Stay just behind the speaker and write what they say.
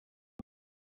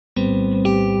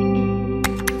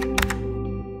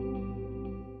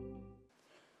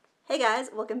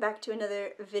guys, welcome back to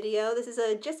another video. This is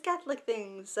a Just Catholic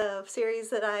Things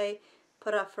series that I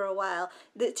put off for a while.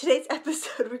 Today's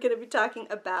episode we're going to be talking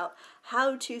about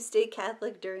how to stay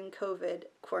Catholic during COVID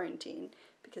quarantine,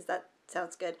 because that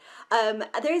sounds good.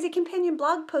 There is a companion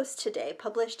blog post today,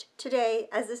 published today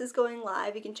as this is going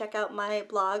live. You can check out my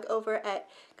blog over at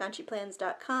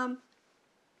GanchiPlans.com.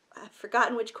 I've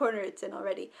forgotten which corner it's in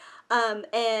already.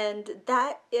 And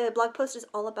that blog post is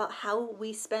all about how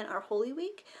we spent our Holy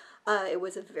Week. It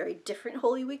was a very different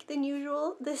Holy Week than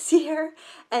usual this year,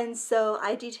 and so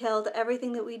I detailed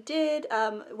everything that we did,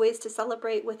 ways to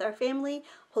celebrate with our family.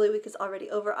 Holy Week is already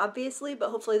over, obviously, but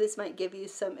hopefully this might give you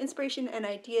some inspiration and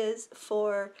ideas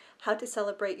for how to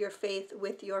celebrate your faith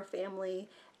with your family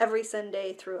every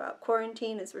Sunday throughout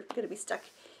quarantine, as we're going to be stuck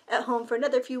at home for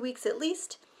another few weeks at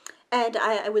least. And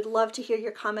I would love to hear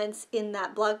your comments in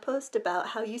that blog post about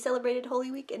how you celebrated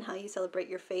Holy Week and how you celebrate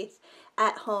your faith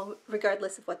at home,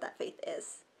 regardless of what that faith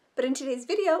is. But in today's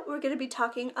video, we're going to be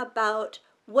talking about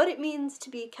what it means to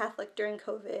be Catholic during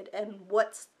COVID and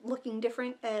what's looking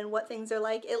different and what things are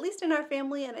like, at least in our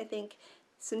family, and I think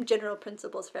some general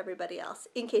principles for everybody else.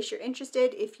 In case you're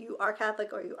interested, if you are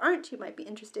Catholic or you aren't, you might be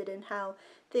interested in how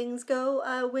things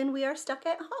go when we are stuck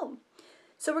at home.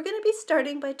 So we're going to be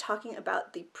starting by talking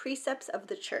about the precepts of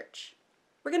the church.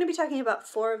 We're going to be talking about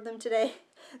 4 of them today.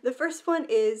 The first one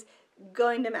is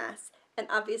going to Mass, and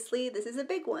obviously this is a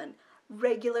big one.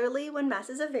 Regularly, when Mass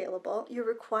is available, you're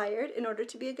required, in order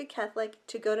to be a good Catholic,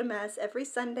 to go to Mass every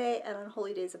Sunday and on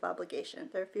holy days of obligation.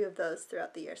 There are a few of those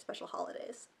throughout the year, special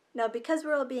holidays. Now, because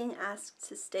we're all being asked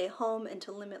to stay home and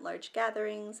to limit large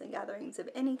gatherings and gatherings of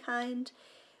any kind,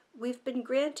 we've been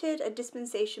granted a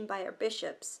dispensation by our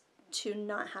bishops to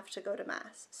not have to go to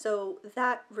Mass. So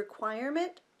that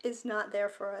requirement is not there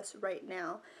for us right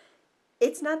now.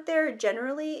 It's not there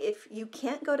generally. If you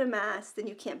can't go to Mass, then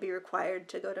you can't be required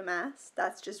to go to Mass.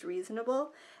 That's just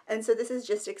reasonable. And so this is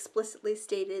just explicitly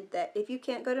stated that if you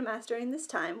can't go to Mass during this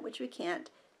time, which we can't,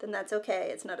 then that's okay.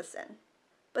 It's not a sin.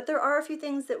 But there are a few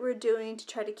things that we're doing to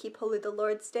try to keep Holy the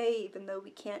Lord's Day, even though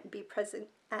we can't be present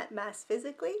at Mass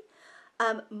physically.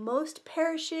 Most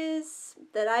parishes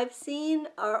that I've seen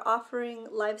are offering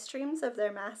live streams of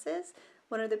their Masses.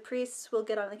 One of the priests will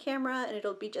get on the camera and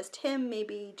it'll be just him,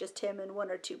 maybe just him and 1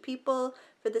 or 2 people.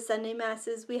 For the Sunday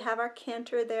Masses, we have our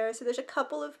cantor there, so there's a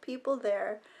couple of people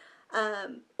there.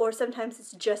 Or sometimes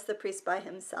it's just the priest by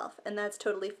himself, and that's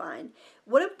totally fine.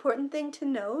 One important thing to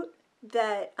note,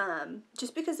 that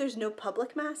just because there's no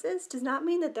public Masses does not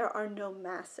mean that there are no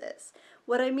Masses.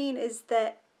 What I mean is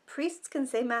that priests can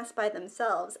say Mass by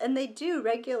themselves, and they do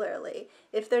regularly.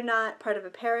 If they're not part of a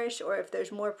parish, or if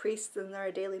there's more priests than there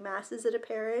are daily Masses at a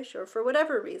parish, or for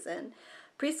whatever reason,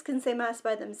 priests can say Mass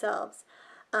by themselves.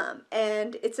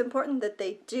 And it's important that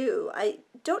they do. I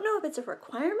don't know if it's a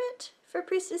requirement for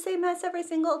priests to say Mass every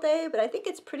single day, but I think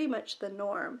it's pretty much the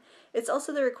norm. It's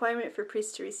also the requirement for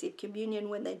priests to receive communion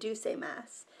when they do say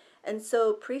Mass. And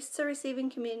so priests are receiving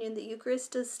communion. The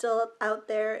Eucharist is still out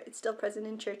there. It's still present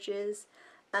in churches.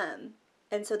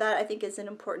 And so that, I think, is an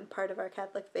important part of our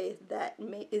Catholic faith that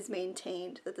is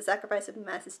maintained, that the sacrifice of the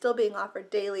Mass is still being offered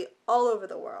daily all over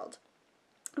the world.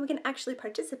 And we can actually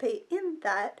participate in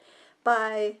that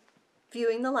by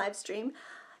viewing the live stream.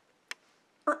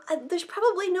 There's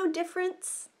probably no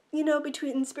difference,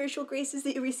 between spiritual graces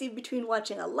that you receive between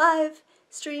watching a live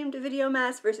streamed video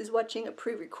Mass versus watching a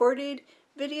pre-recorded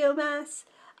video Mass.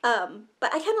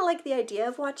 But I kind of like the idea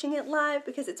of watching it live,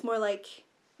 because it's more like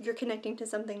you're connecting to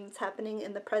something that's happening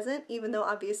in the present, even though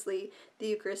obviously the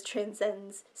Eucharist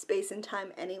transcends space and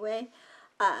time anyway.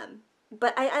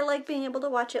 But I like being able to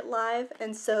watch it live,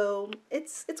 and so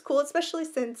it's cool, especially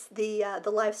since the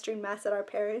live stream Mass at our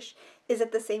parish is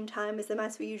at the same time as the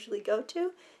Mass we usually go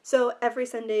to. So every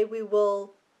Sunday we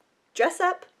will dress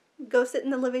up, go sit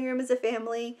in the living room as a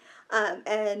family,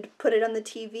 and put it on the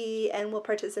TV, and we'll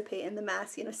participate in the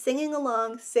Mass, singing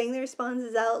along, saying the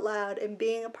responses out loud, and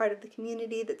being a part of the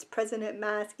community that's present at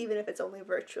Mass, even if it's only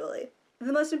virtually.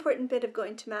 The most important bit of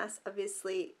going to Mass,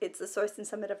 obviously, it's the source and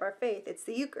summit of our faith. It's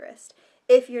the Eucharist.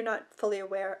 If you're not fully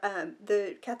aware,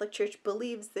 the Catholic Church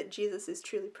believes that Jesus is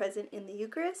truly present in the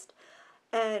Eucharist,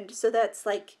 and so that's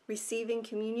like receiving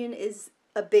communion is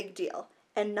a big deal,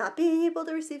 and not being able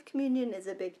to receive communion is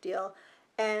a big deal.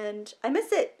 And I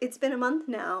miss it. It's been a month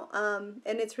now,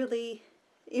 and it's really,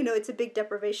 it's a big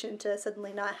deprivation to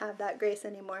suddenly not have that grace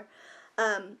anymore.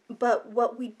 But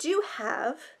what we do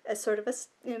have as sort of a,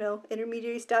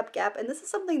 intermediary stopgap, and this is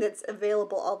something that's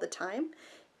available all the time,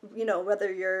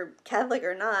 whether you're Catholic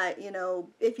or not,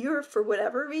 if you're for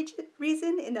whatever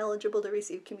reason ineligible to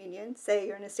receive communion, say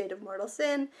you're in a state of mortal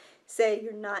sin, say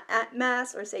you're not at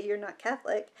Mass, or say you're not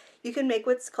Catholic, you can make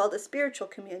what's called a spiritual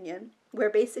communion, where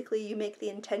basically you make the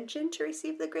intention to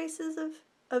receive the graces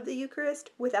of the Eucharist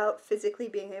without physically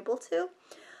being able to.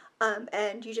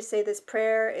 And you just say this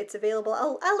prayer. It's available.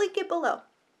 I'll link it below.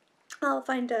 I'll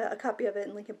find a copy of it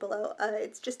and link it below.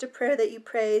 It's just a prayer that you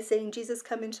pray saying, Jesus,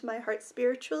 come into my heart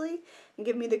spiritually and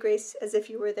give me the grace as if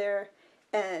you were there.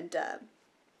 And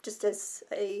it's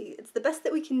the best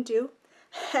that we can do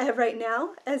right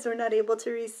now, as we're not able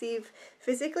to receive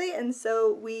physically. And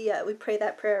so we pray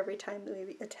that prayer every time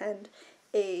we attend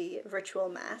a virtual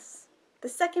Mass. The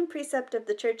second precept of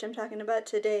the church I'm talking about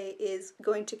today is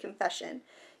going to confession.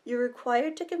 You're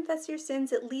required to confess your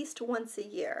sins at least once a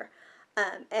year.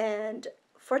 And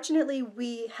fortunately,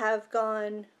 we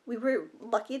were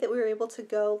lucky that we were able to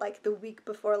go like the week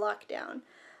before lockdown.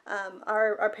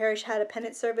 Our parish had a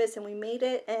penance service and we made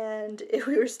it, and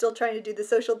we were still trying to do the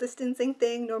social distancing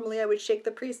thing. Normally I would shake the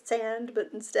priest's hand, but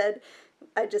instead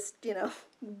I just,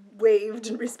 waved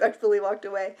and respectfully walked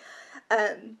away.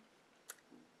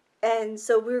 And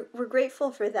so we're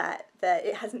grateful for that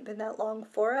it hasn't been that long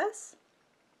for us.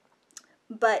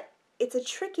 But it's a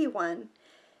tricky one,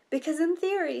 because in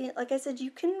theory, like I said,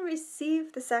 you can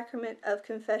receive the sacrament of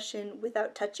confession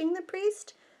without touching the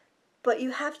priest, but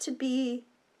you have to be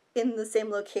in the same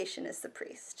location as the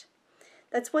priest.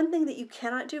 That's one thing that you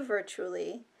cannot do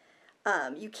virtually.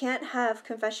 You can't have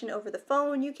confession over the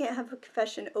phone. You can't have a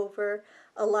confession over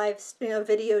a live,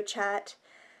 video chat.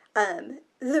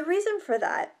 The reason for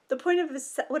that, the point of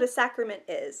what a sacrament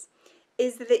is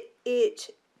that it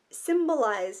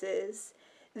symbolizes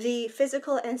the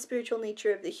physical and spiritual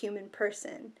nature of the human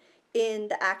person in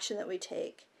the action that we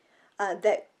take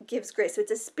that gives grace. So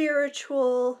it's a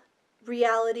spiritual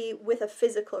reality with a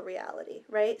physical reality,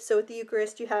 right? So with the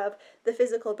Eucharist, you have the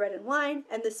physical bread and wine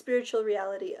and the spiritual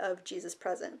reality of Jesus'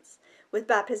 presence. With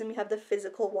baptism, you have the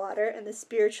physical water and the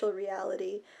spiritual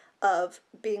reality of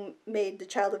being made the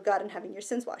child of God and having your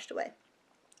sins washed away.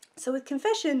 So with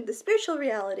confession, the spiritual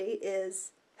reality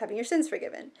is having your sins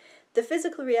forgiven. The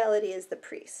physical reality is the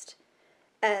priest,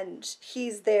 and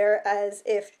he's there as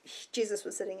if Jesus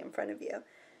was sitting in front of you.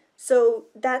 So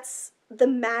that's the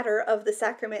matter of the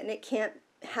sacrament, and it can't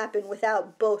happen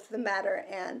without both the matter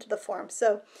and the form.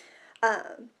 So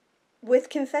with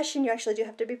confession, you actually do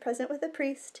have to be present with a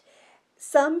priest.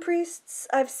 Some priests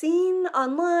I've seen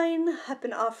online have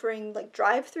been offering like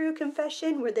drive-through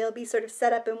confession, where they'll be sort of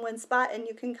set up in one spot and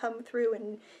you can come through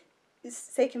and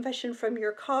say confession from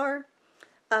your car.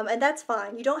 And that's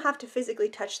fine. You don't have to physically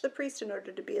touch the priest in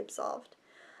order to be absolved.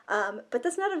 But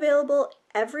that's not available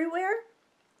everywhere.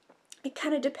 It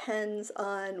kind of depends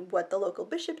on what the local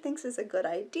bishop thinks is a good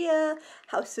idea,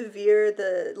 how severe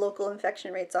the local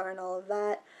infection rates are, and all of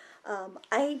that.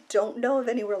 I don't know of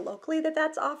anywhere locally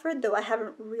that's offered, though I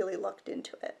haven't really looked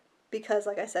into it because,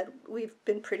 like I said, we've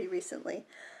been pretty recently.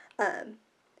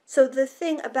 So the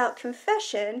thing about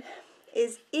confession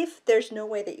is, if there's no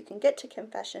way that you can get to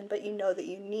confession, but you know that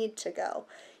you need to go,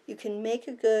 you can make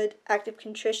a good act of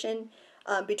contrition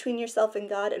between yourself and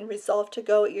God and resolve to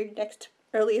go at your next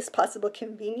earliest possible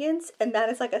convenience, and that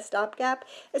is like a stopgap,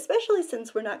 especially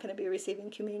since we're not going to be receiving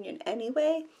communion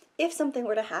anyway. If something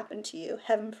were to happen to you,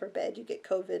 heaven forbid, you get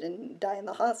COVID and die in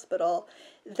the hospital,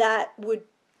 that would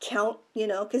count,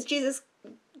 because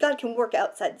God can work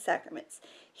outside the sacraments.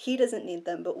 He doesn't need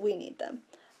them, but we need them.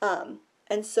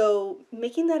 And so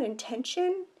making that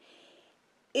intention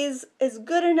is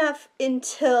good enough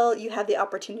until you have the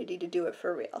opportunity to do it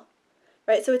for real,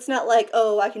 right? So it's not like,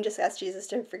 oh, I can just ask Jesus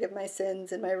to forgive my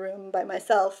sins in my room by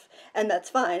myself, and that's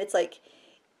fine. It's like,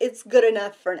 it's good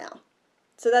enough for now.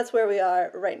 So that's where we are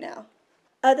right now.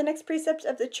 The next precept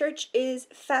of the church is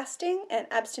fasting and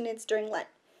abstinence during Lent.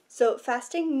 So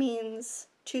fasting means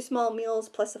 2 small meals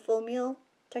plus a full meal.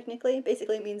 Technically,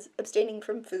 basically it means abstaining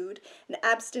from food, and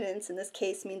abstinence in this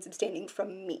case means abstaining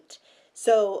from meat.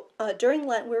 So during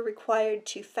Lent, we're required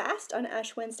to fast on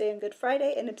Ash Wednesday and Good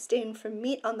Friday and abstain from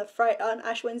meat on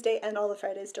Ash Wednesday and all the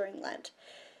Fridays during Lent.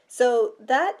 So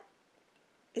that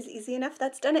is easy enough.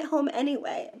 That's done at home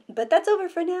anyway. But that's over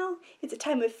for now. It's a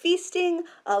time of feasting.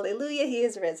 Alleluia, he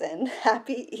is risen.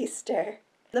 Happy Easter.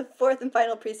 The fourth and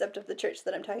final precept of the church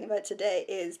that I'm talking about today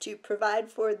is to provide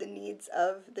for the needs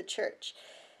of the church.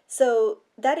 So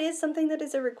that is something that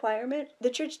is a requirement. The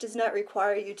church does not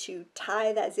require you to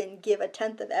tithe, as in give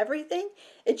 1/10 of everything.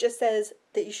 It just says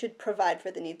that you should provide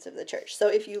for the needs of the church. So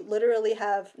if you literally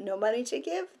have no money to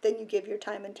give, then you give your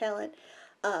time and talent.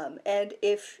 And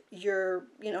if you're,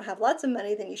 have lots of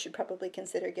money, then you should probably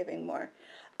consider giving more.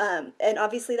 And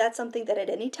obviously that's something that at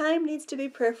any time needs to be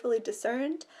prayerfully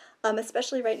discerned,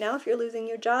 especially right now if you're losing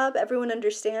your job. Everyone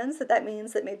understands that that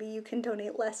means that maybe you can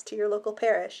donate less to your local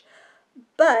parish.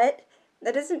 But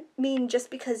that doesn't mean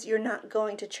just because you're not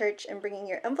going to church and bringing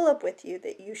your envelope with you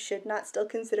that you should not still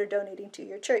consider donating to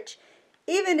your church.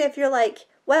 Even if you're like,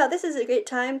 wow, this is a great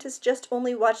time to just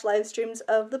only watch live streams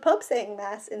of the Pope saying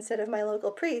Mass instead of my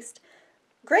local priest.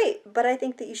 Great, but I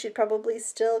think that you should probably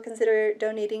still consider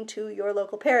donating to your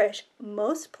local parish.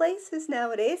 Most places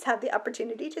nowadays have the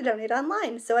opportunity to donate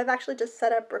online, so I've actually just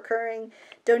set up recurring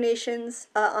donations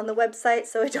on the website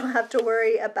so I don't have to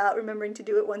worry about remembering to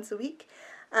do it once a week.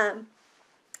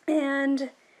 And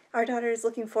our daughter is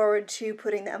looking forward to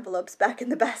putting the envelopes back in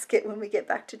the basket when we get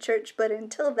back to church, but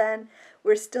until then,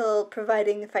 we're still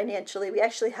providing financially. We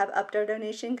actually have upped our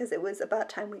donation because it was about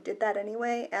time we did that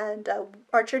anyway, and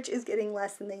our church is getting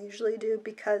less than they usually do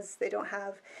because they don't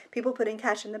have people putting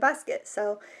cash in the basket.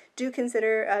 So do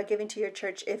consider giving to your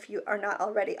church if you are not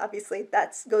already. Obviously,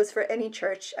 that goes for any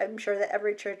church. I'm sure that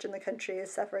every church in the country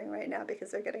is suffering right now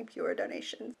because they're getting fewer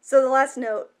donations. So the last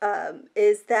note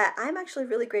is that I'm actually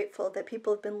really grateful that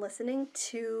people have been listening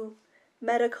to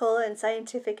medical and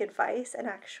scientific advice and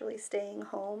actually staying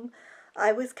home.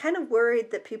 I was kind of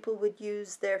worried that people would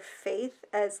use their faith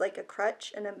as like a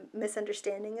crutch and a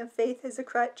misunderstanding of faith as a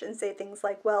crutch and say things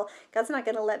like, well, God's not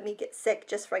going to let me get sick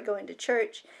just by going to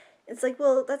church. It's like,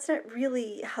 well, that's not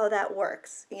really how that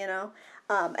works, you know?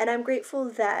 And I'm grateful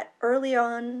that early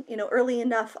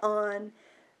enough on,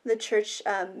 the church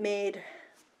made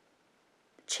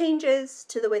changes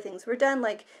to the way things were done.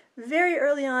 Like very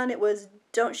early on, it was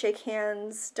don't shake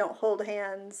hands, don't hold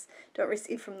hands, don't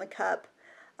receive from the cup.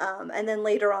 And then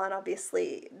later on,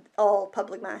 obviously, all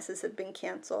public masses had been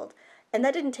canceled. And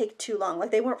that didn't take too long. Like,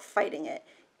 they weren't fighting it.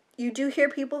 You do hear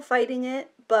people fighting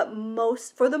it, but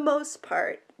for the most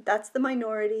part, that's the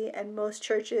minority, and most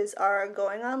churches are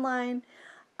going online,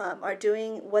 are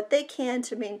doing what they can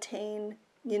to maintain,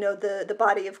 the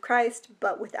body of Christ,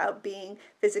 but without being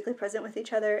physically present with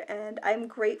each other. And I'm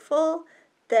grateful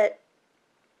that,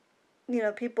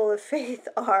 people of faith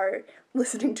are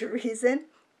listening to reason.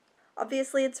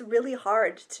 Obviously, it's really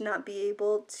hard to not be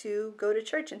able to go to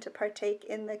church and to partake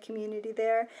in the community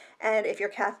there. And if you're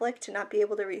Catholic, to not be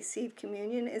able to receive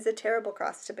communion is a terrible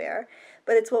cross to bear.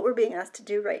 But it's what we're being asked to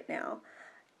do right now.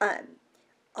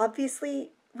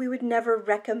 Obviously, we would never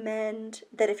recommend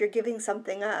that if you're giving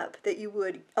something up, that you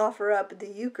would offer up the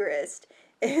Eucharist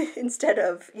instead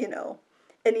of,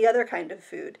 any other kind of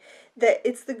food. That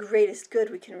it's the greatest good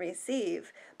we can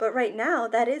receive. But right now,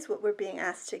 that is what we're being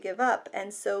asked to give up.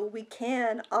 And so we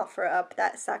can offer up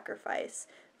that sacrifice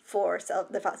for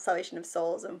the salvation of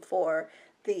souls and for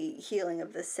the healing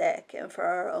of the sick and for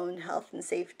our own health and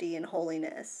safety and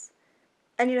holiness.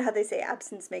 And you know how they say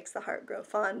absence makes the heart grow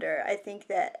fonder. I think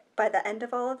that by the end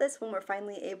of all of this, when we're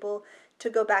finally able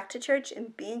to go back to church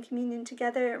and be in communion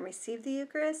together and receive the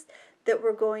Eucharist, that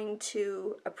we're going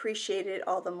to appreciate it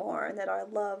all the more, and that our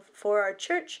love for our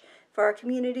church, for our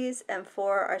communities, and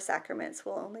for our sacraments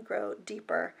will only grow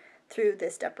deeper through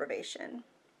this deprivation.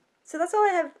 So that's all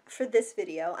I have for this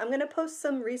video. I'm going to post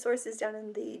some resources down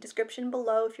in the description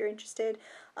below if you're interested.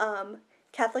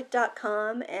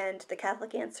 Catholic.com and the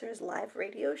Catholic Answers live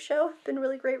radio show have been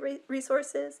really great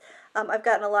resources. I've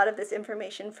gotten a lot of this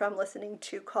information from listening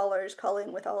to callers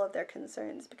calling with all of their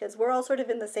concerns, because we're all sort of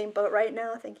in the same boat right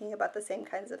now, thinking about the same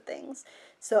kinds of things.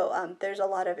 So there's a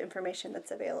lot of information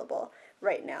that's available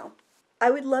right now. I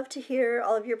would love to hear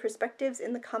all of your perspectives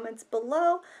in the comments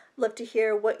below. Love to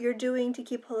hear what you're doing to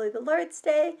keep Holy the Lord's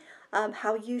Day,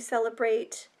 how you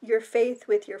celebrate your faith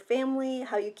with your family,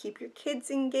 how you keep your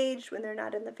kids engaged when they're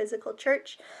not in the physical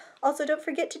church. Also, don't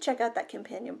forget to check out that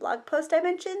companion blog post I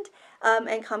mentioned,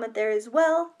 and comment there as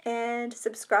well, and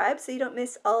subscribe so you don't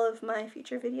miss all of my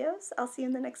future videos. I'll see you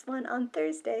in the next one on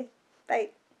Thursday. Bye.